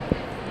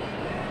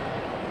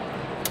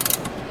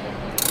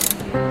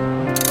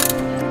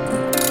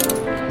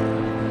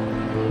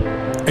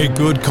A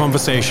good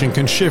conversation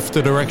can shift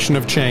the direction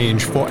of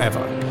change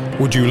forever.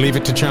 Would you leave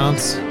it to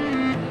chance?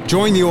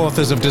 Join the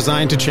authors of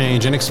Design to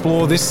Change and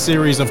explore this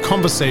series of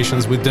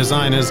conversations with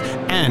designers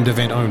and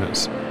event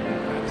owners.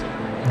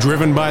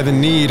 Driven by the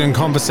need and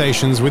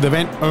conversations with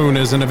event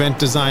owners and event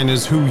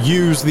designers who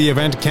use the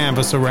event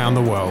canvas around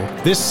the world,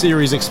 this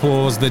series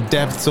explores the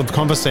depths of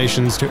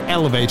conversations to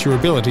elevate your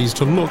abilities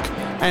to look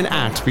and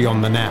act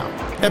beyond the now.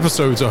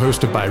 Episodes are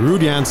hosted by Ruud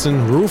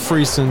Janssen, Roel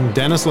Friesen,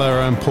 Dennis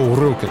Lehrer, and Paul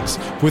Rukens,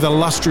 with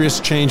illustrious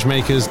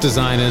changemakers,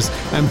 designers,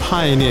 and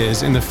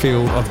pioneers in the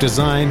field of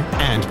design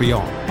and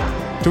beyond.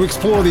 To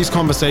explore these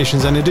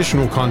conversations and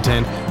additional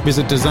content,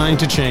 visit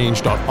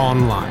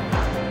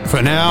designtochange.online.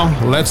 For now,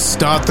 let's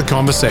start the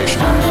conversation.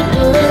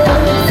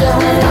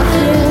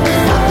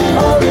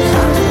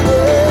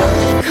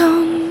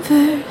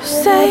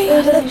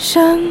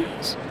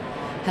 Conversations.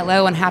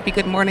 Hello and happy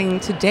good morning.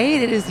 Today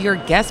it is your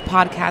guest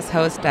podcast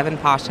host, Devon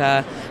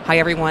Pasha. Hi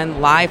everyone,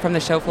 live from the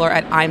show floor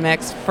at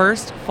IMEX,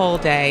 first full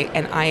day,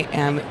 and I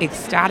am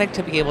ecstatic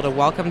to be able to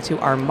welcome to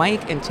our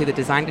mic and to the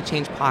Design to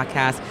Change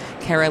podcast,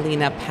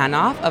 Carolina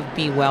Panoff of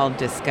Be Well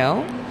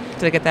Disco.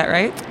 Did I get that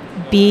right?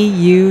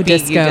 BU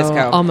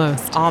Disco.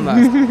 Almost.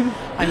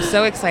 I'm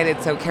so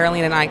excited. So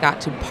Carolina and I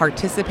got to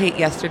participate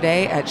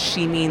yesterday at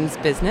She Means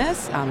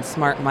Business,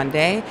 Smart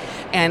Monday.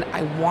 And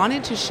I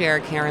wanted to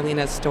share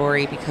Carolina's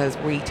story because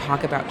we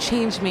talk about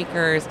change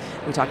makers,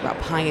 we talk about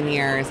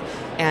pioneers,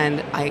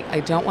 and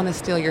I don't want to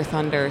steal your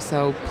thunder.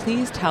 So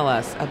please tell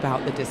us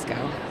about the disco.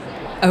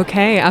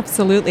 Okay,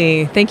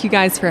 absolutely. Thank you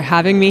guys for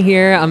having me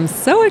here. I'm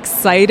so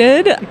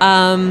excited.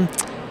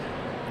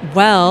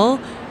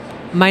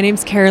 My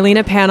name's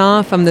Carolina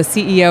Panoff. I'm the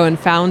CEO and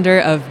founder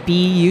of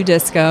BU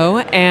Disco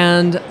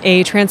and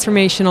a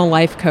transformational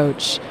life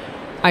coach.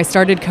 I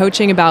started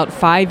coaching about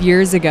 5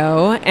 years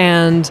ago,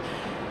 and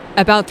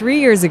about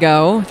 3 years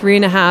ago,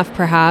 3.5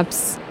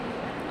 perhaps,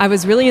 I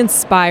was really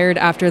inspired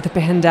after the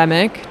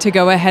pandemic to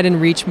go ahead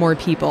and reach more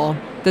people.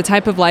 The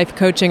type of life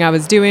coaching I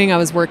was doing, I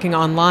was working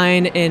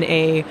online in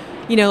a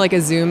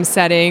Zoom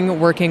setting,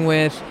 working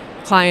with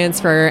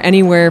clients for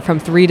anywhere from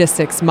 3 to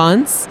 6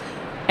 months.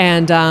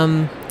 And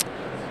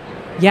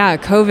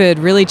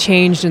COVID really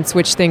changed and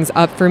switched things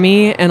up for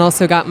me and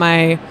also got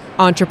my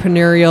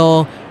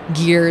entrepreneurial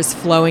gears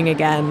flowing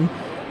again.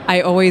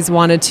 I always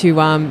wanted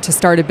to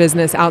start a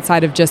business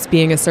outside of just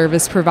being a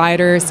service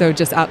provider, so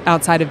just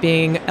outside of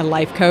being a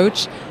life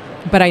coach.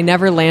 But I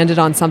never landed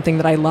on something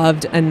that I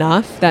loved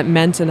enough, that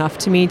meant enough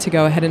to me to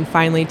go ahead and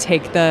finally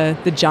take the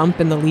jump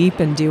and the leap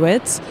and do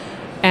it.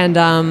 And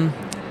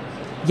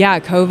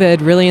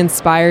COVID really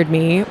inspired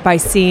me by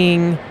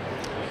seeing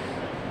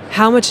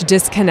how much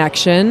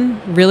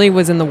disconnection really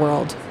was in the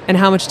world and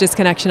how much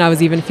disconnection I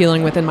was even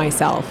feeling within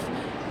myself.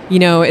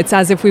 It's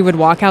as if we would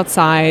walk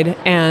outside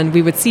and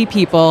we would see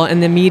people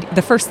and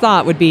the first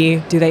thought would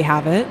be, do they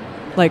have it?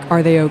 Like,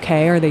 are they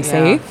okay? Are they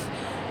safe?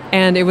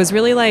 And it was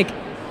really like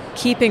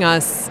keeping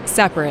us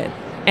separate.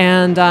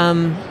 And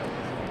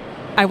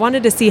I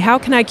wanted to see, how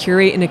can I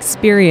curate an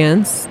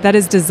experience that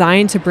is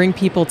designed to bring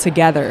people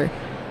together,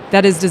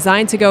 that is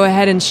designed to go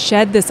ahead and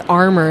shed this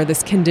armor,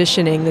 this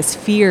conditioning, this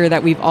fear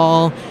that we've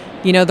all,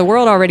 the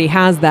world already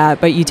has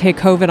that, but you take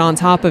COVID on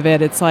top of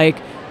it, it's like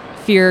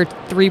fear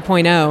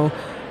 3.0.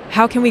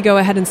 How can we go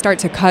ahead and start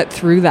to cut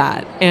through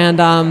that? And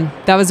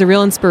that was a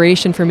real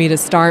inspiration for me to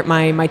start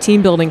my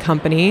team building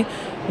company,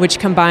 which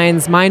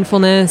combines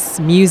mindfulness,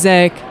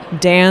 music,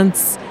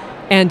 dance,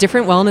 and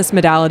different wellness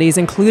modalities,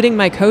 including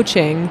my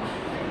coaching,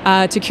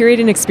 to curate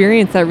an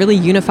experience that really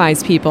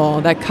unifies people,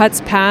 that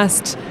cuts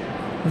past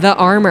the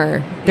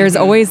armor. There's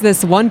always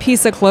this one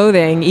piece of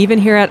clothing, even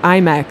here at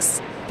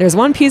IMEX, there's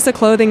one piece of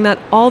clothing that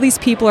all these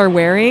people are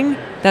wearing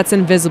that's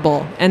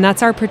invisible, and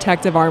that's our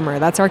protective armor,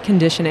 that's our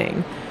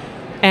conditioning.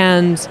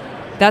 And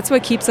that's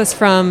what keeps us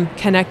from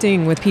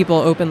connecting with people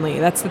openly.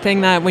 That's the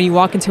thing that when you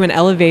walk into an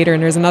elevator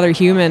and there's another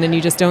human and you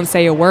just don't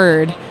say a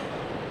word,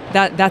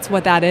 that's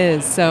what that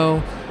is.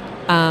 So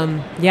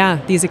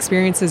these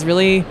experiences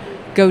really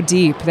go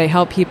deep. They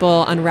help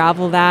people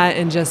unravel that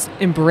and just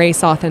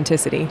embrace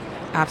authenticity.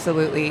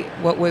 Absolutely.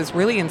 What was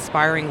really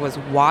inspiring was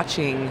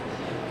watching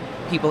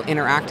people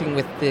interacting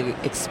with the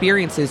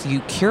experiences you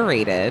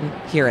curated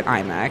here at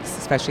IMEX,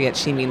 especially at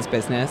She Means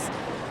Business.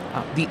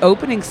 The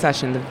opening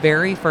session, the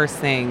very first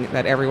thing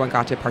that everyone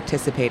got to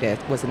participate in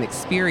was an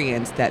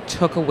experience that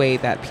took away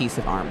that piece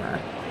of armor.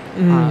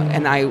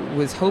 And I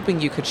was hoping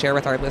you could share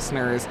with our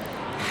listeners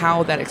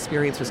how that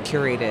experience was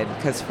curated,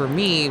 because for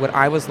me, what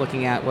I was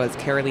looking at was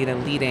Carolina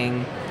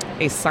leading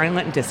a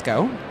silent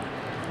disco,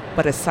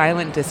 but a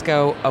silent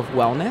disco of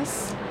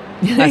wellness,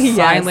 a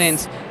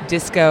silent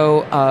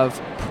disco of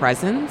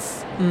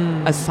presence,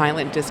 a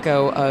silent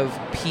disco of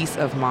peace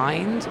of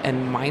mind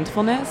and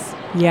mindfulness.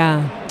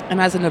 Yeah. And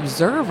as an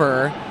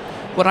observer,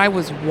 what I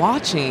was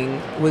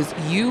watching was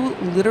you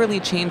literally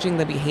changing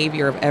the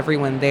behavior of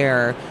everyone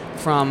there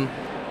from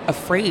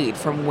afraid,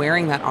 from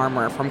wearing that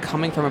armor, from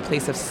coming from a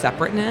place of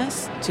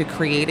separateness to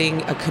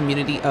creating a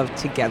community of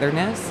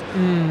togetherness,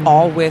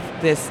 all with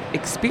this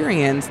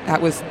experience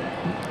that was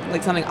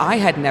like something I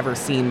had never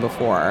seen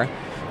before,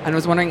 And I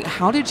was wondering,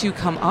 how did you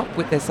come up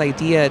with this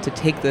idea to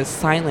take the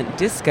silent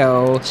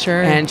disco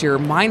and your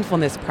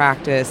mindfulness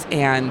practice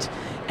and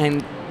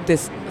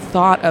this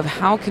thought of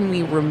how can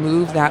we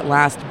remove that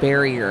last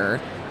barrier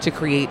to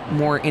create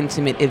more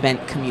intimate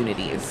event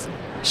communities?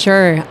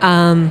 Sure.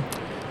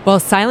 Well,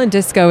 silent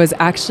disco is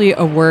actually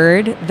a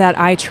word that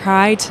I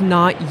try to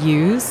not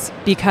use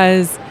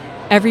because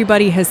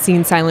everybody has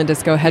seen silent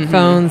disco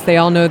headphones. They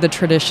all know the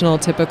traditional,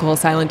 typical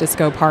silent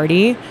disco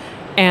party.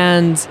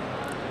 And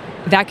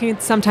that can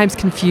sometimes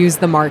confuse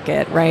the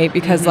market, right?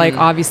 Because like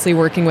obviously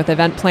working with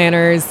event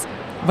planners,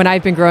 when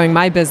I've been growing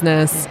my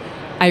business,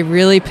 I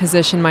really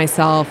position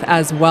myself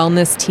as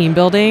wellness team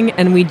building.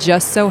 And we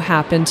just so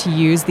happen to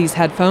use these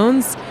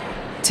headphones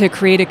to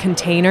create a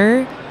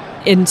container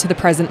into the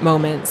present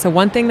moment. So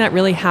one thing that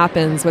really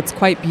happens, what's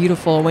quite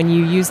beautiful when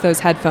you use those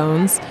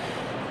headphones,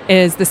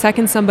 is the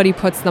second somebody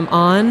puts them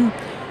on,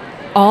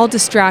 all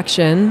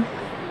distraction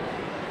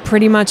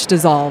pretty much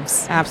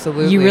dissolves.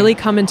 Absolutely. You really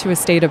come into a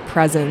state of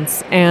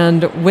presence.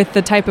 And with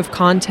the type of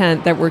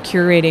content that we're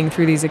curating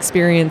through these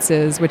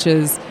experiences, which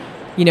is,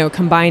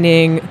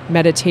 combining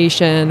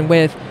meditation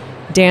with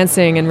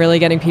dancing and really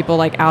getting people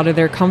like out of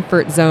their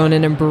comfort zone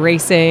and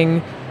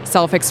embracing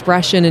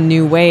self-expression in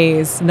new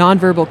ways,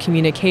 nonverbal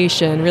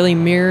communication, really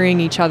mirroring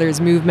each other's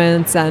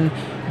movements and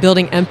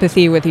building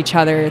empathy with each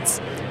other. It's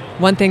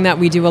one thing that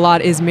we do a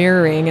lot is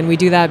mirroring, and we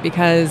do that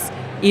because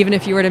even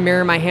if you were to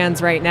mirror my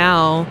hands right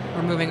now,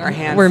 we're moving our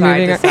hands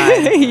side to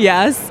side.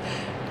 Yes.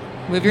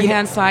 Move your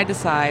hands side to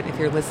side if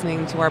you're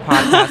listening to our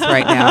podcast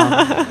right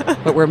now.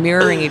 But we're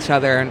mirroring each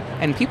other,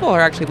 and people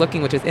are actually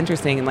looking, which is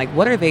interesting, and like,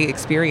 what are they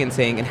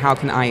experiencing and how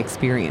can I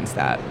experience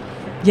that?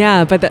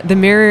 Yeah, but the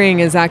mirroring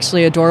is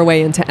actually a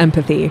doorway into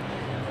empathy.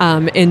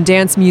 In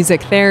dance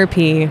music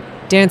therapy,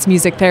 dance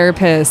music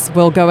therapists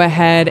will go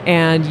ahead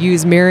and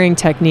use mirroring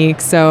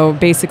techniques, so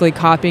basically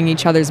copying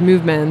each other's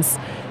movements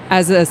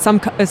as a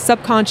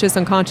subconscious,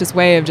 unconscious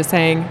way of just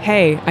saying,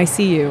 hey, I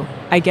see you,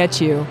 I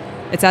get you.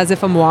 It's as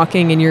if I'm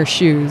walking in your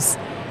shoes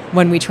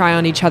when we try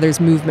on each other's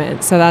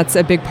movement. So that's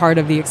a big part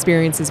of the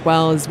experience as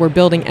well, is we're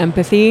building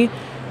empathy,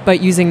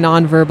 but using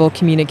nonverbal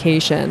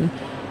communication.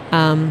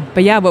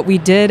 But yeah, what we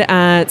did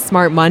at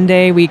Smart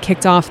Monday, we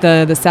kicked off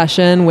the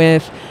session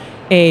with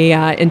a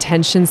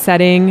intention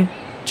setting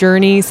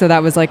journey. So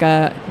that was like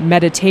a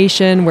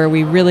meditation where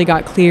we really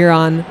got clear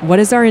on what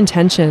is our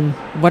intention?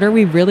 What are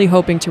we really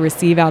hoping to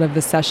receive out of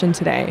this session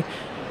today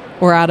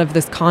or out of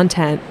this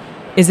content?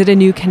 Is it a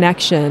new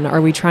connection?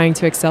 Are we trying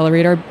to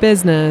accelerate our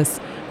business?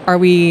 Are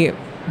we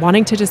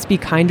wanting to just be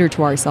kinder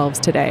to ourselves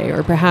today,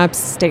 or perhaps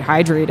stay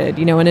hydrated?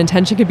 An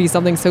intention could be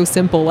something so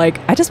simple like,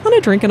 I just want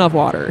to drink enough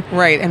water.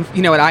 Right. And at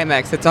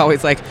IMEX, it's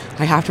always like,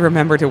 I have to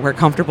remember to wear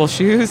comfortable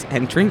shoes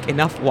and drink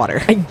enough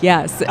water.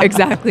 Yes,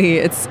 exactly.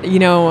 It's,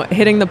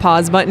 hitting the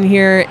pause button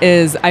here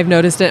is, I've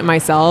noticed it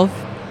myself.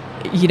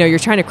 You're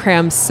trying to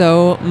cram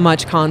so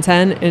much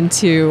content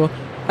into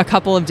a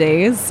couple of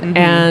days,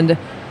 and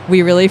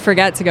we really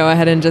forget to go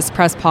ahead and just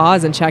press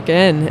pause and check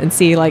in and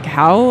see like,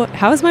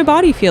 how is my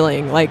body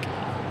feeling? Like,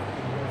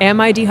 am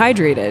I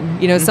dehydrated?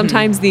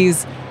 Sometimes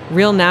these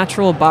real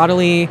natural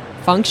bodily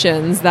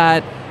functions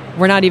that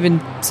we're not even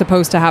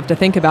supposed to have to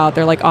think about,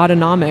 they're like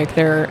autonomic,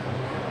 they're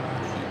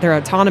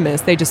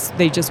autonomous, they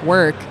just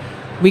work.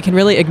 We can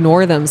really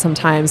ignore them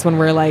sometimes when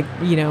we're like,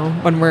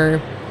 when we're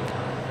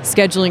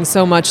scheduling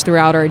so much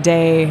throughout our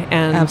day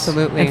and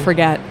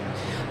forget.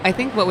 I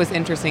think what was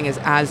interesting is,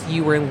 as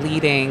you were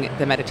leading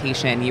the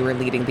meditation, you were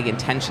leading the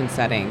intention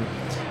setting,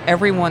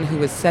 everyone who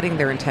was setting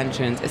their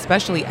intentions,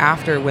 especially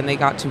after when they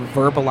got to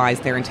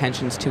verbalize their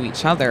intentions to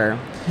each other,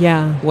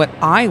 what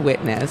I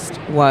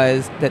witnessed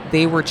was that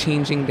they were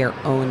changing their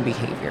own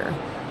behavior.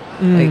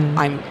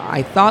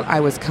 I thought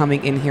I was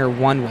coming in here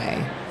one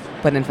way,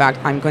 but in fact,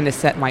 I'm going to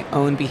set my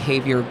own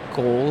behavior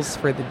goals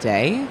for the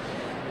day.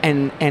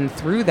 And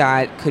through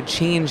that could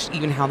change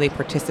even how they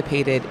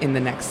participated in the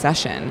next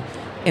session,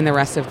 in the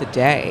rest of the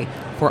day,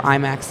 for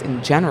IMEX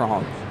in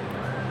general.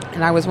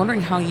 And I was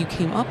wondering how you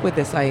came up with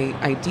this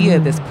idea,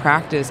 this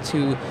practice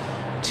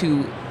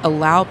to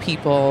allow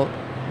people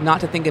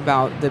not to think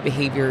about the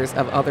behaviors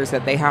of others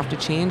that they have to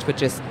change, but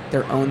just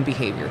their own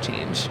behavior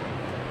change.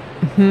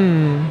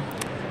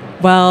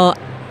 Well,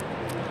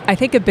 I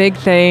think a big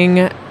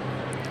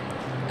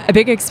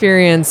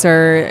experience,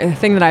 or a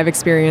thing that I've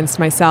experienced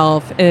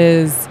myself,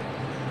 is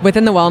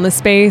within the wellness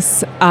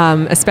space,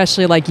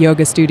 especially like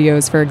yoga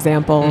studios, for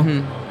example.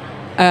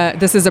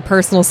 This is a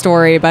personal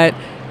story, but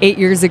 8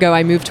 years ago,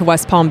 I moved to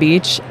West Palm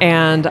Beach,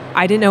 and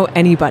I didn't know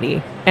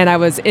anybody. And I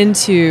was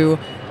into,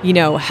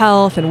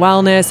 health and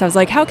wellness. I was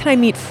like, how can I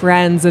meet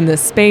friends in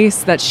this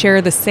space that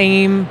share the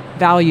same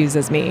values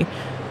as me?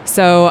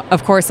 So,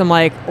 of course, I'm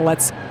like,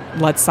 let's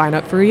sign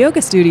up for a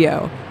yoga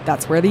studio.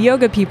 That's where the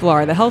yoga people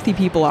are, the healthy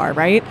people are,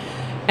 right?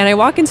 And I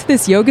walk into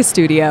this yoga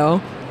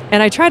studio,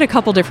 and I tried a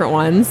couple different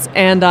ones,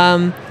 and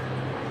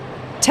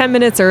 10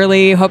 minutes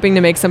early, hoping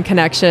to make some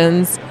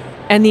connections.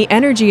 And the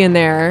energy in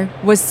there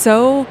was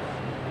so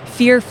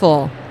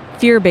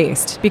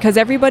fear-based, because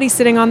everybody's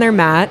sitting on their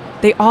mat.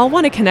 They all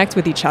want to connect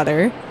with each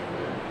other.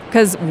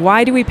 Because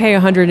why do we pay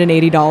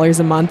 $180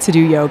 a month to do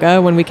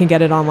yoga when we can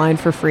get it online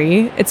for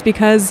free? It's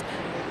because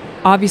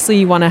obviously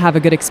you want to have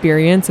a good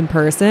experience in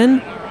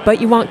person,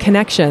 but you want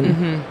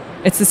connection.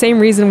 It's the same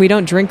reason we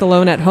don't drink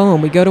alone at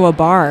home. We go to a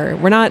bar.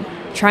 We're not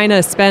trying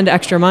to spend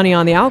extra money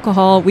on the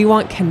alcohol. We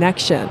want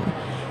connection.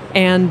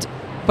 And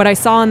what I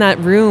saw in that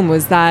room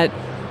was that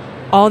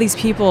all these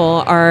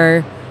people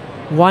are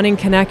wanting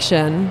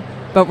connection,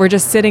 but we're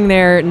just sitting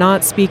there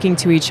not speaking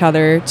to each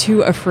other,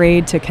 too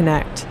afraid to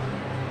connect.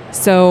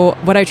 So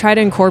what I try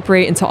to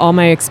incorporate into all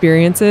my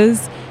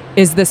experiences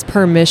is this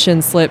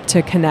permission slip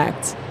to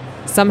connect.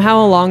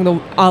 Somehow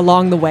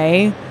along the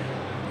way,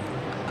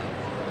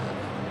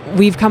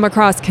 we've come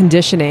across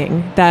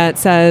conditioning that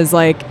says,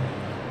 like,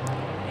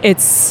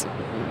 it's,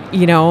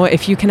 you know,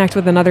 if you connect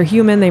with another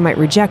human, they might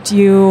reject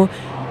you.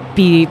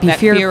 Be that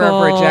fearful. Fear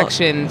of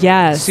rejection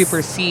yes.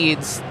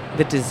 supersedes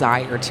the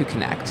desire to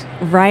connect.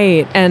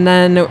 Right. And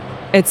then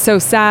it's so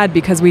sad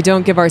because we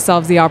don't give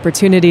ourselves the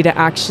opportunity to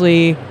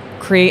actually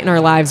create in our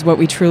lives what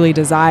we truly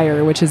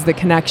desire, which is the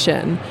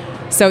connection.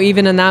 So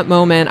even in that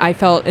moment, I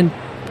felt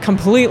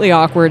completely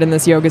awkward in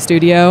this yoga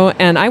studio,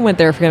 and I went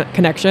there for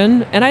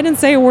connection, and I didn't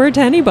say a word to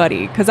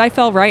anybody because I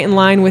felt right in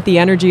line with the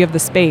energy of the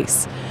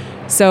space.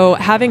 So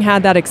having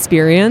had that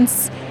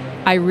experience,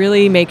 I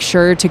really make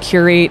sure to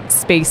curate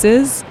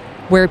spaces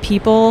where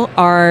people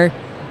are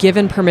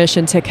given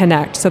permission to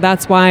connect. So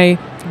that's why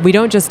we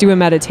don't just do a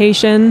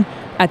meditation.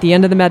 At the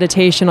end of the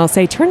meditation, I'll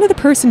say, turn to the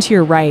person to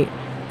your right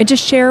and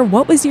just share,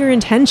 what was your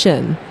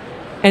intention?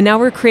 And now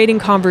we're creating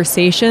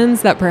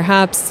conversations that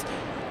perhaps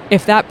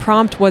if that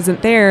prompt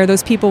wasn't there,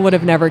 those people would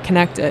have never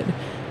connected.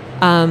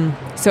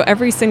 So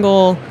every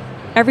single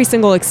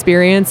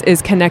experience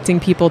is connecting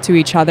people to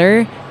each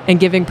other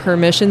and giving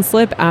permission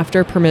slip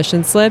after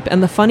permission slip.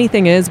 And the funny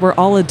thing is, we're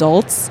all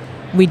adults.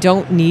 We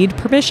don't need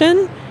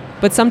permission,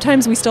 but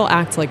sometimes we still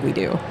act like we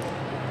do.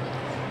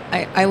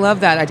 I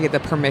love that idea, the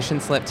permission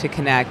slip to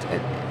connect.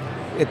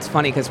 It's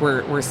funny because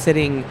we're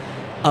sitting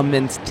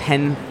amidst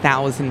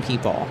 10,000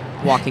 people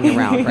walking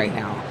around right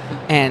now.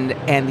 And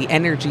the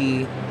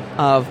energy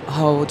of,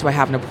 oh, do I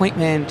have an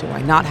appointment? Do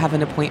I not have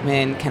an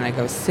appointment? Can I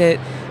go sit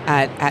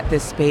at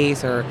this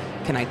space? Or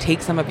can I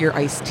take some of your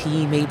iced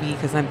tea maybe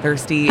because I'm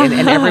thirsty? And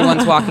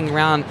everyone's walking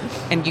around.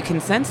 And you can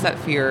sense that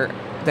fear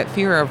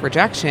of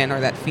rejection, or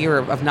that fear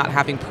of not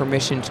having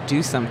permission to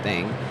do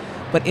something.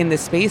 But in the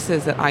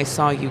spaces that I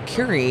saw you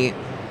curate,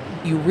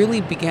 you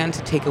really began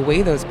to take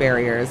away those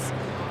barriers,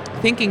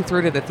 thinking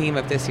through to the theme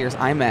of this year's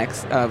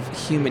IMEX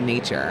of human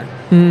nature,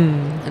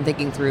 and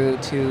thinking through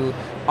to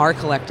our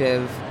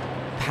collective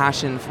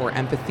passion for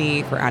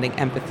empathy, for adding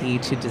empathy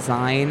to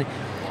design.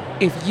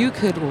 If you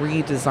could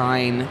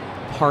redesign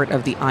part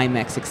of the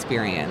IMEX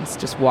experience,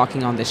 just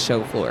walking on the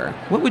show floor,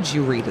 what would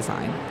you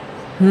redesign?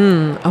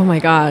 Oh my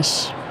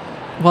gosh.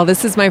 Well,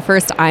 this is my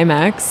first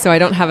IMEX, so I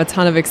don't have a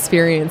ton of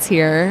experience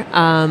here.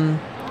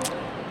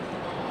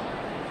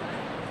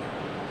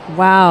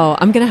 Wow,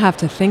 I'm going to have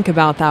to think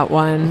about that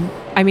one.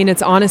 I mean,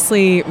 it's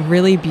honestly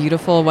really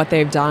beautiful what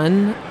they've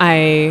done.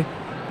 I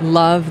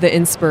love the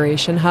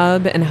Inspiration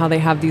Hub and how they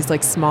have these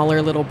like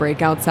smaller little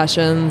breakout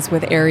sessions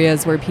with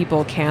areas where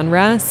people can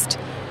rest.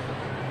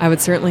 I would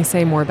certainly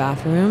say more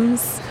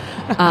bathrooms.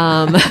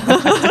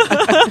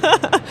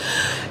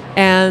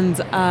 And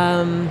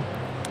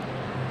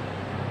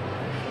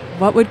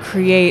what would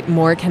create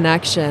more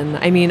connection?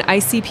 I mean, I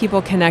see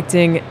people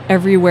connecting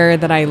everywhere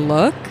that I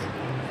look.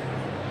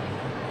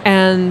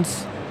 And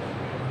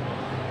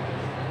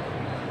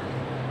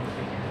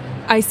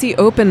I see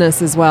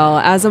openness as well.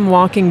 As I'm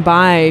walking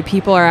by,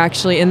 people are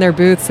actually in their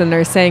booths and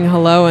they're saying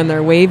hello and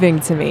they're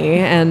waving to me.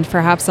 And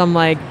perhaps I'm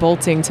like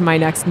bolting to my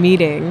next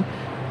meeting.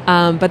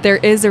 But there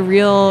is a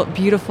real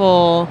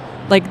beautiful,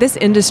 like this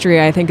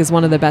industry, I think is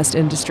one of the best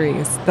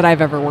industries that I've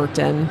ever worked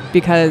in,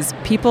 because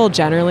people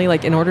generally,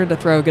 like in order to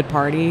throw a good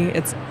party,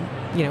 it's,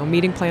 you know,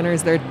 meeting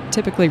planners, they're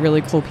typically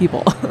really cool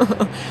people.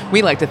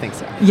 We like to think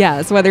so.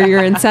 Yes, whether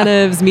you're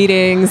incentives,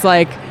 meetings,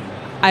 like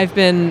I've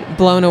been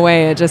blown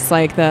away at just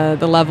like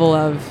the level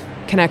of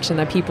connection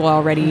that people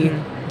already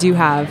do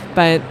have.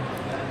 But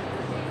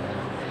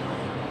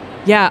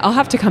yeah, I'll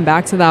have to come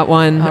back to that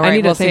one. All right, I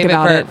need to think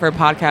about it for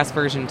podcast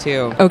version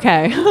 2.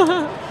 Okay.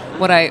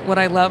 What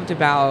I loved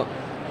about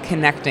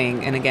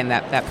connecting, and again,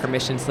 that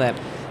permission slip,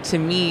 to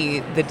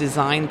me, the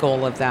design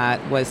goal of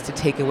that was to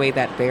take away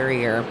that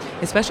barrier,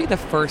 especially the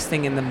first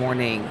thing in the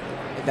morning,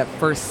 that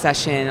first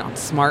session on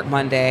Smart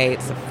Monday.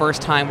 It's the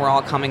first time we're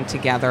all coming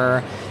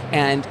together,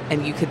 and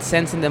you could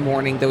sense in the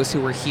morning those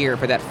who were here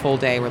for that full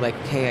day were like,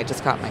 okay, I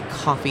just got my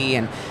coffee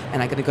and I'm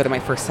going to go to my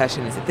first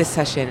session. Is it this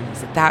session? And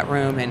is it that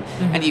room?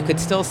 And you could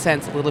still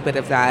sense a little bit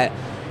of that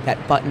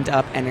buttoned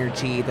up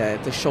energy.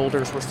 The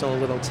shoulders were still a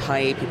little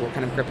tight. People were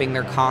kind of gripping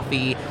their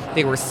coffee.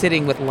 They were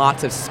sitting with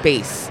lots of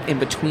space in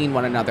between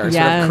one another, yes,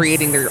 sort of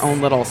creating their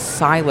own little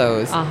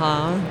silos.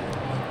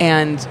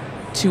 And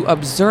to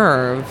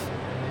observe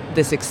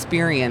this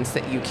experience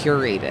that you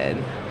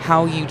curated,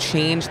 how you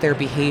changed their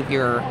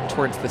behavior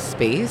towards the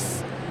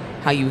space,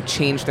 how you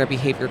change their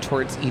behavior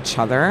towards each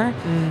other.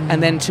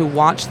 And then to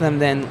watch them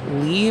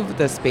then leave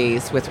the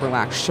space with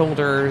relaxed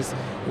shoulders,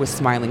 with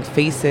smiling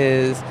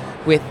faces,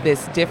 with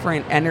this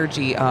different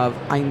energy of,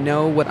 I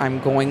know what I'm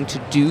going to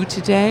do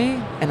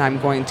today, and I'm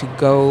going to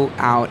go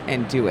out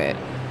and do it.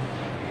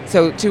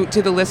 So to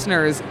the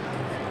listeners,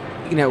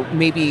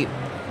 maybe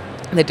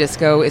the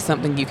disco is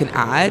something you can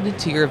add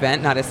to your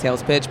event, not a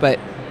sales pitch, but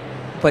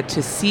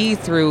to see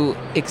through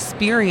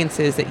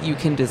experiences that you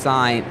can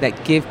design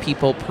that give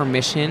people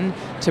permission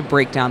to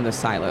break down the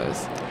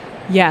silos.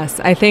 Yes,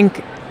 I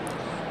think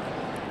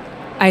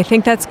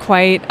that's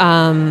quite,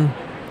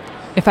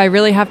 if I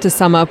really have to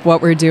sum up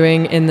what we're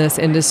doing in this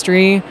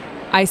industry,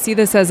 I see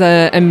this as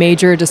a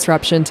major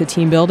disruption to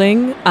team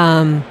building.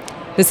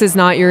 This is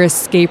not your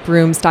escape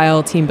room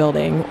style team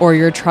building or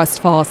your trust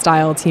fall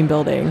style team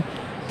building.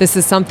 This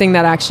is something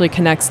that actually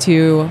connects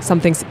to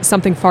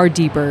something far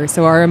deeper,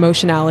 so our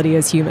emotionality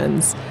as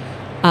humans.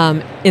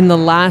 In the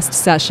last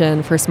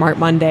session for Smart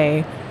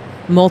Monday,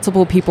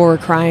 multiple people were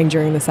crying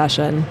during the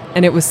session,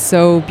 and it was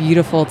so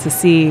beautiful to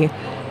see,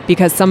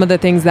 because some of the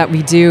things that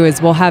we do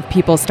is we'll have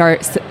people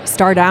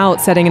start out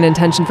setting an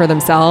intention for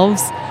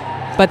themselves,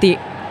 but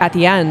at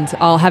the end,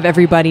 I'll have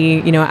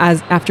everybody,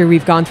 after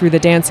we've gone through the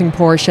dancing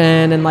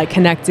portion and like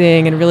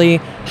connecting and really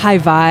high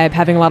vibe,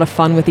 having a lot of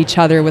fun with each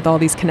other with all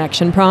these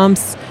connection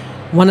prompts.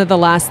 One of the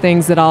last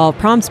things that I'll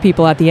prompt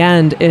people at the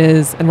end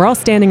is, and we're all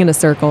standing in a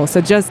circle.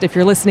 So just if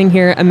you're listening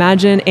here,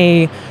 imagine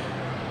a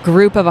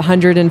group of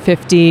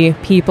 150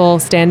 people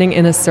standing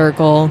in a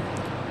circle,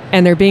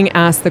 and they're being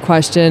asked the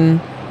question,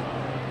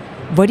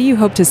 what do you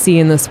hope to see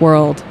in this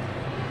world?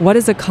 What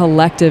is a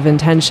collective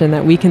intention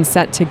that we can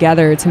set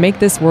together to make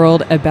this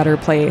world a better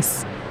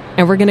place?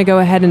 And we're going to go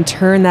ahead and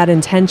turn that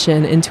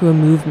intention into a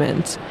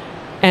movement.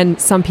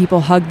 And some people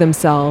hug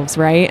themselves,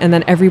 right? And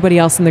then everybody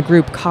else in the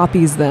group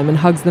copies them and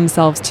hugs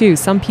themselves too.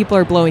 Some people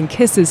are blowing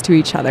kisses to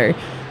each other.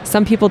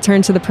 Some people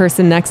turn to the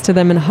person next to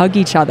them and hug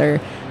each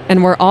other.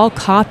 And we're all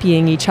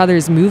copying each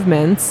other's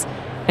movements.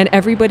 And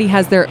everybody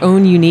has their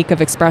own unique of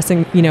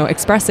expressing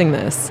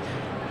this.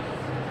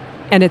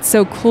 And it's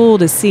so cool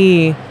to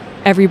see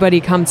everybody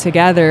come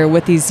together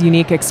with these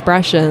unique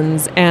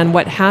expressions and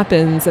what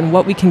happens and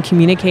what we can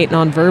communicate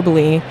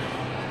non-verbally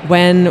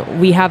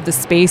when we have the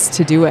space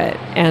to do it.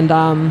 And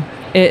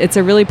it's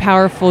a really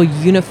powerful,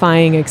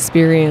 unifying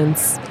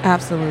experience.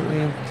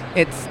 Absolutely.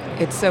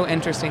 It's so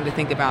interesting to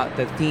think about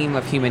the theme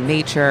of human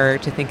nature,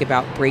 to think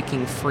about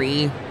breaking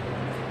free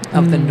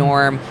of the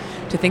norm,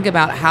 to think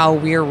about how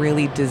we're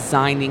really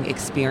designing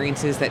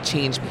experiences that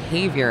change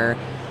behavior,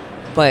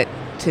 but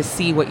to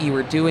see what you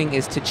were doing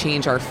is to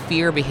change our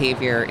fear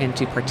behavior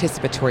into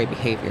participatory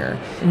behavior,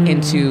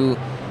 into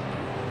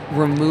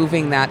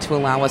removing that to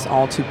allow us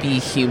all to be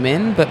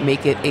human, but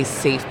make it a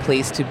safe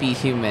place to be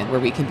human, where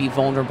we can be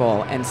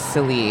vulnerable and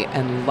silly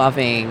and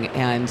loving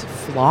and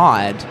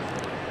flawed.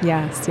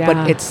 Yes, yeah.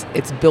 But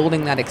it's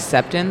building that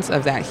acceptance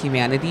of that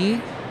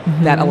humanity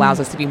that allows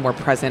us to be more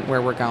present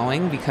where we're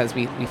going, because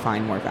we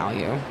find more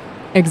value.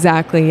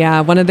 Exactly,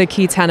 yeah. One of the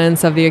key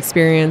tenets of the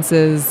experience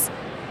is,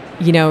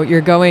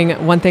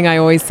 one thing I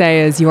always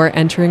say is you are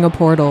entering a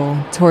portal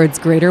towards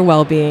greater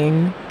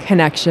well-being,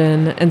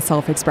 connection, and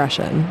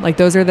self-expression. Like,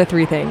 those are the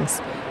three things.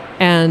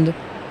 And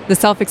the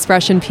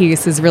self-expression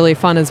piece is really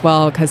fun as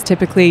well, because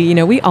typically,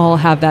 we all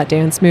have that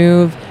dance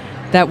move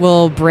that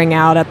we'll bring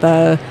out at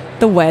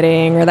the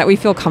wedding, or that we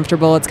feel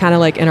comfortable. It's kind of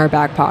like in our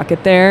back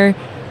pocket there.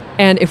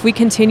 And if we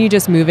continue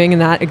just moving in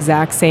that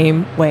exact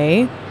same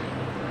way,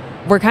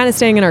 we're kind of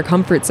staying in our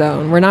comfort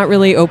zone. We're not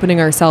really opening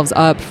ourselves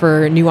up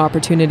for new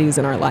opportunities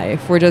in our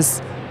life. We're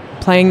just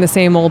playing the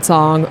same old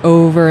song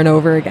over and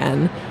over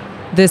again.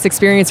 This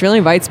experience really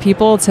invites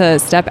people to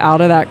step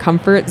out of that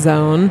comfort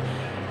zone,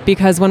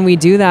 because when we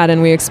do that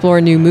and we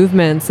explore new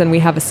movements and we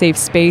have a safe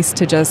space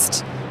to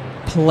just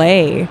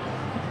play,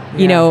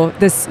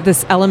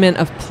 this element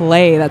of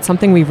play, that's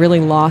something we've really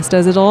lost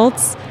as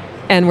adults.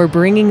 And we're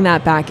bringing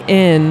that back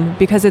in,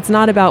 because it's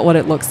not about what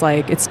it looks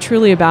like. It's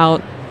truly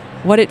about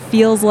what it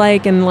feels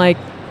like, and like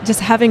just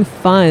having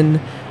fun.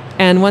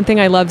 And one thing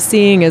I love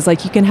seeing is,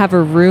 like, you can have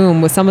a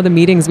room with some of the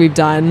meetings we've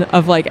done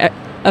of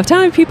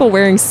telling people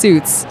wearing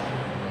suits.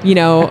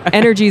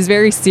 Energy is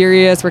very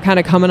serious. We're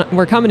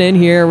coming in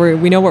here.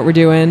 We know what we're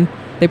doing.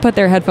 They put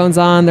their headphones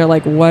on. They're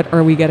like, what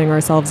are we getting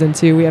ourselves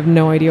into? We have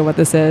no idea what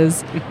this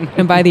is.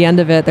 And by the end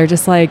of it, they're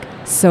just like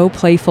so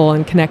playful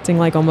and connecting,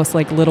 like almost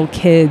like little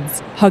kids,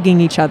 hugging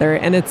each other.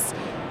 And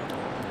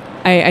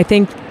I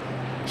think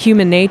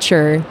human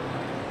nature,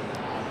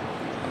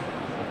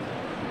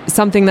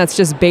 something that's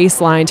just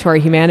baseline to our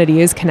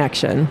humanity, is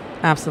connection.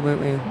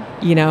 Absolutely.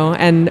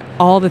 And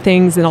all the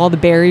things and all the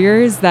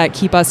barriers that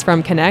keep us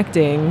from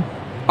connecting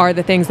are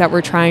the things that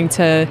we're trying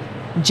to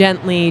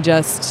gently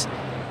just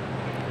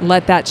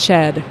let that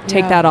shed,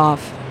 take that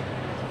off.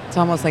 It's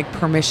almost like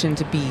permission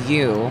to be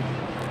you.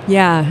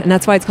 Yeah, and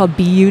that's why it's called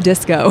Be You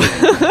Disco.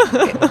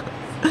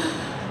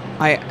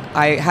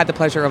 I had the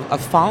pleasure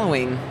of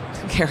following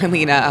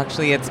Carolina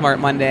actually at Smart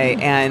Monday,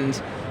 and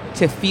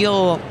to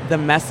feel the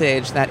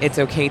message that it's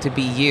okay to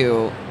be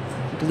you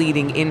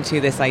bleeding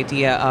into this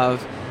idea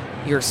of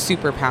your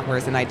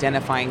superpowers and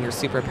identifying your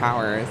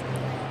superpowers,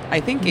 I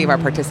think gave our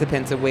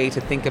participants a way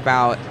to think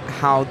about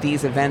how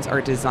these events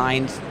are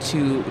designed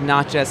to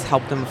not just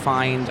help them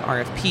find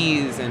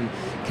RFPs and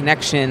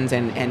connections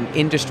and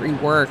industry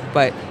work,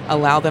 but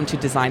allow them to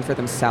design for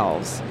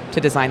themselves, to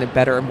design a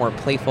better, more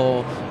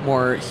playful,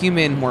 more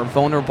human, more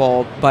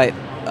vulnerable, but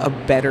a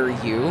better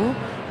you.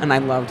 And I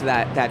loved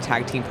that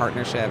tag team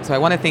partnership. So I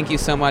want to thank you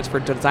so much for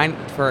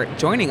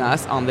joining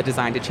us on the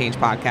Design to Change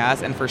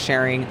podcast and for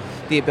sharing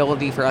the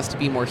ability for us to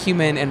be more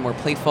human and more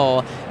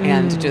playful.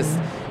 And just,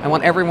 I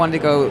want everyone to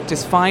go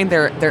just find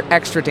their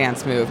extra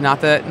dance move,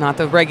 not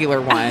the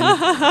regular one.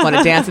 Want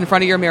to dance in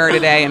front of your mirror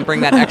today and bring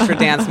that extra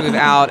dance move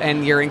out,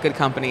 and you're in good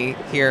company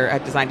here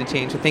at Design to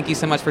Change. So thank you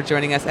so much for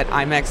joining us at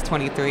IMEX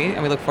 23,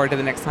 and we look forward to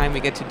the next time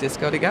we get to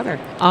disco together.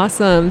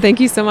 Awesome.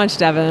 Thank you so much,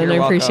 Devon.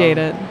 You're I appreciate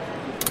it.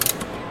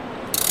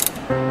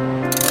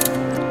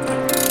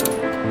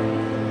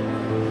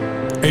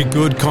 A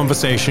good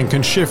conversation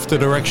can shift the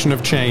direction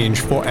of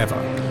change forever.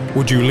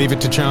 Would you leave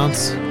it to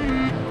chance?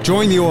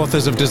 Join the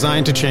authors of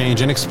Design to Change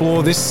and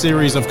explore this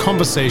series of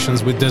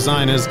conversations with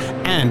designers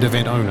and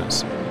event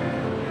owners.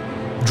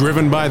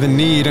 Driven by the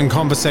need and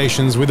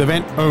conversations with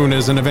event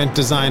owners and event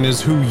designers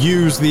who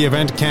use the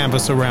event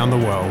canvas around the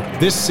world,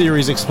 this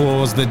series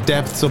explores the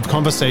depths of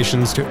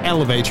conversations to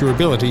elevate your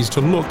abilities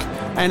to look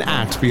and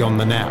act beyond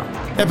the now.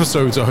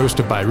 Episodes are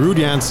hosted by Ruud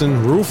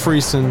Janssen, Roel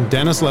Friesen,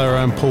 Dennis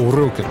Lehrer, and Paul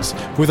Rukens,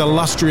 with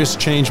illustrious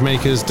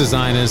changemakers,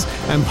 designers,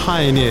 and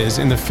pioneers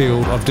in the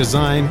field of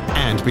design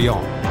and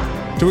beyond.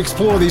 To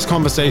explore these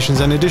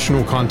conversations and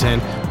additional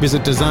content,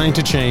 visit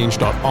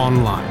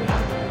designtochange.online.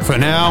 For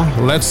now,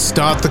 let's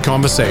start the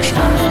conversation.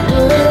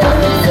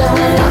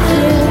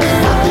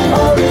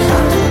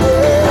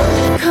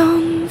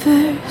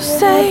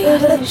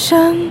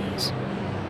 Conversations.